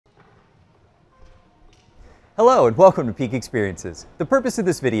Hello and welcome to Peak Experiences. The purpose of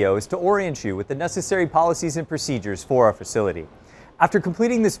this video is to orient you with the necessary policies and procedures for our facility. After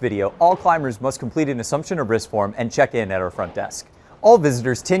completing this video, all climbers must complete an assumption of risk form and check in at our front desk. All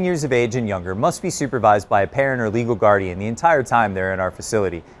visitors 10 years of age and younger must be supervised by a parent or legal guardian the entire time they're in our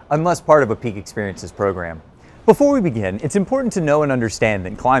facility, unless part of a Peak Experiences program. Before we begin, it's important to know and understand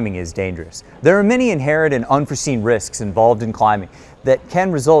that climbing is dangerous. There are many inherent and unforeseen risks involved in climbing that can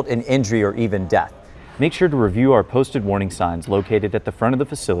result in injury or even death. Make sure to review our posted warning signs located at the front of the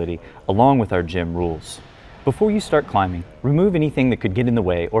facility, along with our gym rules. Before you start climbing, remove anything that could get in the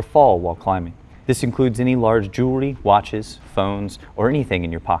way or fall while climbing. This includes any large jewelry, watches, phones, or anything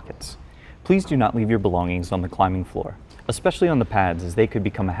in your pockets. Please do not leave your belongings on the climbing floor, especially on the pads, as they could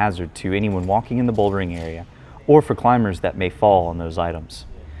become a hazard to anyone walking in the bouldering area or for climbers that may fall on those items.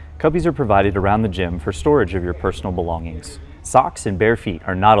 Cubbies are provided around the gym for storage of your personal belongings. Socks and bare feet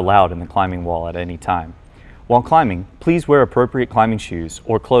are not allowed in the climbing wall at any time. While climbing, please wear appropriate climbing shoes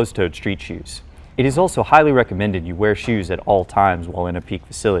or closed-toed street shoes. It is also highly recommended you wear shoes at all times while in a Peak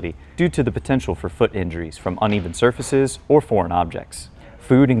facility due to the potential for foot injuries from uneven surfaces or foreign objects.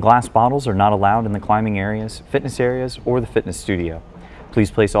 Food and glass bottles are not allowed in the climbing areas, fitness areas, or the fitness studio.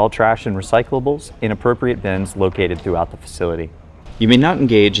 Please place all trash and recyclables in appropriate bins located throughout the facility. You may not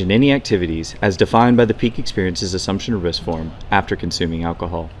engage in any activities as defined by the Peak Experiences Assumption of Risk form after consuming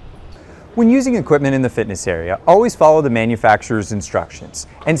alcohol. When using equipment in the fitness area, always follow the manufacturer's instructions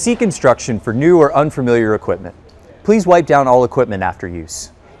and seek instruction for new or unfamiliar equipment. Please wipe down all equipment after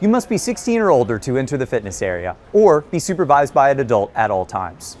use. You must be 16 or older to enter the fitness area or be supervised by an adult at all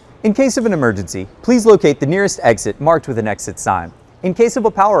times. In case of an emergency, please locate the nearest exit marked with an exit sign. In case of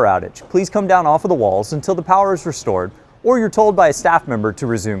a power outage, please come down off of the walls until the power is restored or you're told by a staff member to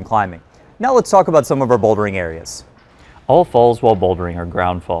resume climbing. Now let's talk about some of our bouldering areas. All falls while bouldering are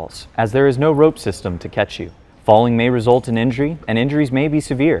ground falls, as there is no rope system to catch you. Falling may result in injury, and injuries may be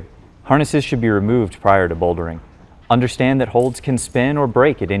severe. Harnesses should be removed prior to bouldering. Understand that holds can spin or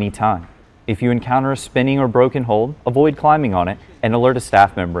break at any time. If you encounter a spinning or broken hold, avoid climbing on it and alert a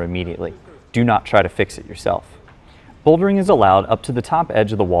staff member immediately. Do not try to fix it yourself. Bouldering is allowed up to the top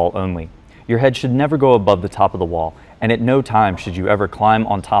edge of the wall only. Your head should never go above the top of the wall, and at no time should you ever climb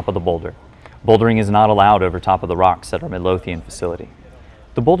on top of the boulder. Bouldering is not allowed over top of the rocks at our Midlothian facility.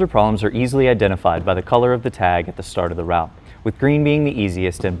 The boulder problems are easily identified by the color of the tag at the start of the route, with green being the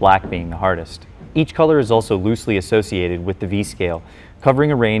easiest and black being the hardest. Each color is also loosely associated with the V scale,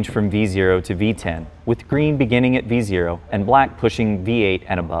 covering a range from V0 to V10, with green beginning at V0 and black pushing V8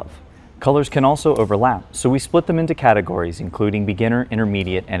 and above. Colors can also overlap, so we split them into categories including beginner,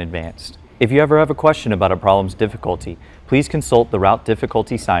 intermediate, and advanced. If you ever have a question about a problem's difficulty, please consult the route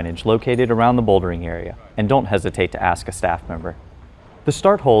difficulty signage located around the bouldering area, and don't hesitate to ask a staff member. The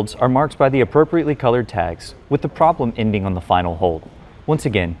start holds are marked by the appropriately colored tags, with the problem ending on the final hold. Once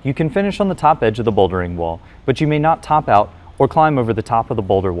again, you can finish on the top edge of the bouldering wall, but you may not top out or climb over the top of the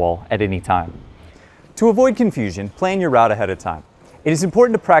boulder wall at any time. To avoid confusion, plan your route ahead of time. It is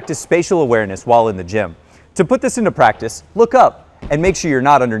important to practice spatial awareness while in the gym. To put this into practice, look up and make sure you're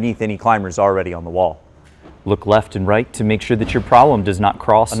not underneath any climbers already on the wall. Look left and right to make sure that your problem does not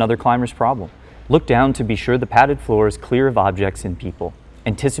cross another climber's problem. Look down to be sure the padded floor is clear of objects and people.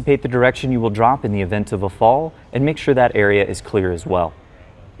 Anticipate the direction you will drop in the event of a fall and make sure that area is clear as well.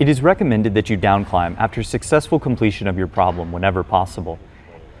 It is recommended that you down climb after successful completion of your problem whenever possible.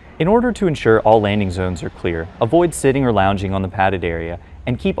 In order to ensure all landing zones are clear, avoid sitting or lounging on the padded area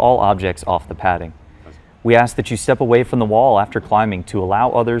and keep all objects off the padding. We ask that you step away from the wall after climbing to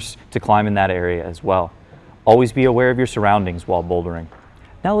allow others to climb in that area as well. Always be aware of your surroundings while bouldering.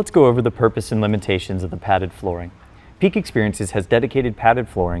 Now let's go over the purpose and limitations of the padded flooring. Peak Experiences has dedicated padded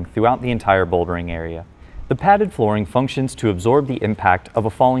flooring throughout the entire bouldering area. The padded flooring functions to absorb the impact of a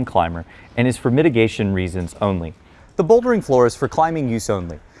falling climber and is for mitigation reasons only. The bouldering floor is for climbing use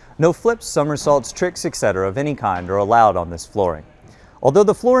only. No flips, somersaults, tricks, etc. of any kind are allowed on this flooring. Although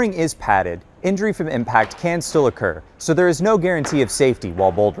the flooring is padded, injury from impact can still occur, so there is no guarantee of safety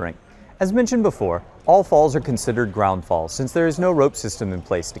while bouldering. As mentioned before, all falls are considered ground falls since there is no rope system in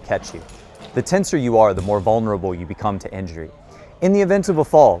place to catch you. The tenser you are, the more vulnerable you become to injury. In the event of a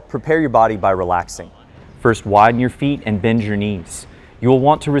fall, prepare your body by relaxing. First, widen your feet and bend your knees. You will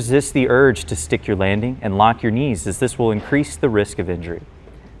want to resist the urge to stick your landing and lock your knees, as this will increase the risk of injury.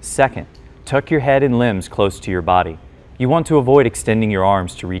 Second, tuck your head and limbs close to your body. You want to avoid extending your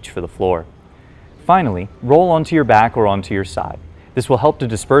arms to reach for the floor. Finally, roll onto your back or onto your side. This will help to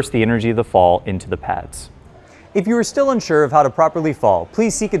disperse the energy of the fall into the pads. If you are still unsure of how to properly fall,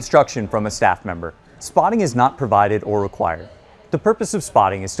 please seek instruction from a staff member. Spotting is not provided or required. The purpose of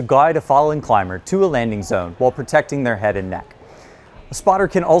spotting is to guide a fallen climber to a landing zone while protecting their head and neck. A spotter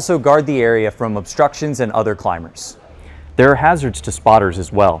can also guard the area from obstructions and other climbers. There are hazards to spotters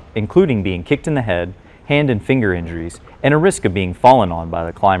as well, including being kicked in the head, hand and finger injuries, and a risk of being fallen on by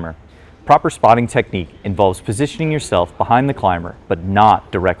the climber. Proper spotting technique involves positioning yourself behind the climber, but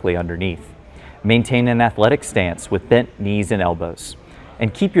not directly underneath. Maintain an athletic stance with bent knees and elbows,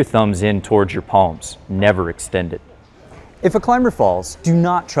 and keep your thumbs in towards your palms, never extended. If a climber falls, do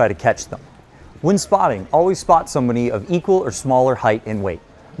not try to catch them. When spotting, always spot somebody of equal or smaller height and weight.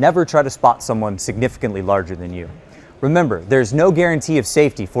 Never try to spot someone significantly larger than you. Remember, there is no guarantee of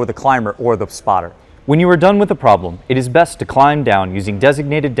safety for the climber or the spotter. When you are done with the problem, it is best to climb down using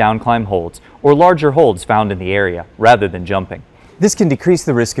designated down climb holds or larger holds found in the area, rather than jumping. This can decrease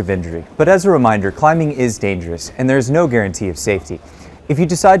the risk of injury, but as a reminder, climbing is dangerous and there is no guarantee of safety. If you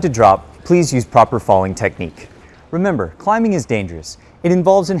decide to drop, please use proper falling technique. Remember, climbing is dangerous. It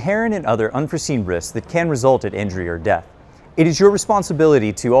involves inherent and other unforeseen risks that can result in injury or death. It is your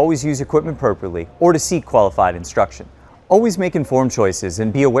responsibility to always use equipment appropriately or to seek qualified instruction. Always make informed choices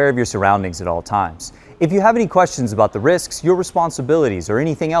and be aware of your surroundings at all times. If you have any questions about the risks, your responsibilities, or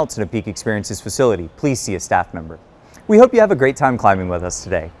anything else in a Peak Experiences facility, please see a staff member. We hope you have a great time climbing with us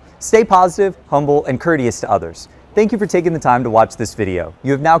today. Stay positive, humble, and courteous to others. Thank you for taking the time to watch this video.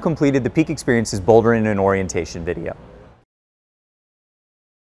 You have now completed the Peak Experiences Bouldering and Orientation video.